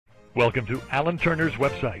Welcome to Alan Turner's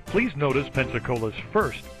website. Please notice Pensacola's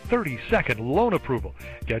first 30-second loan approval.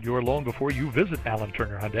 Get your loan before you visit Alan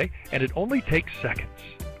Turner Hyundai, and it only takes seconds.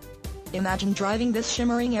 Imagine driving this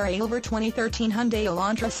shimmering air-over 2013 Hyundai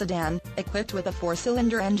Elantra sedan, equipped with a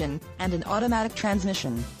 4-cylinder engine and an automatic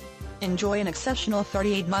transmission. Enjoy an exceptional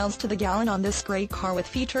 38 miles to the gallon on this great car with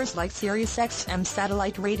features like Sirius XM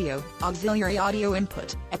satellite radio, auxiliary audio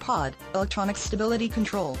input, a pod, electronic stability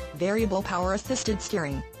control, variable power assisted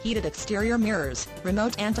steering, heated exterior mirrors,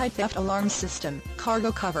 remote anti-theft alarm system,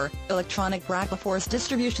 cargo cover, electronic brake force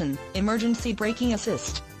distribution, emergency braking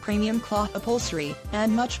assist, premium cloth upholstery,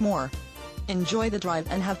 and much more. Enjoy the drive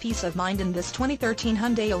and have peace of mind in this 2013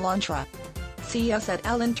 Hyundai Elantra. See us at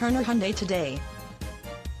Alan Turner Hyundai today.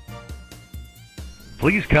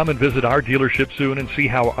 Please come and visit our dealership soon and see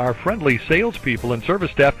how our friendly salespeople and service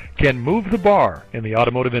staff can move the bar in the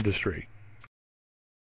automotive industry.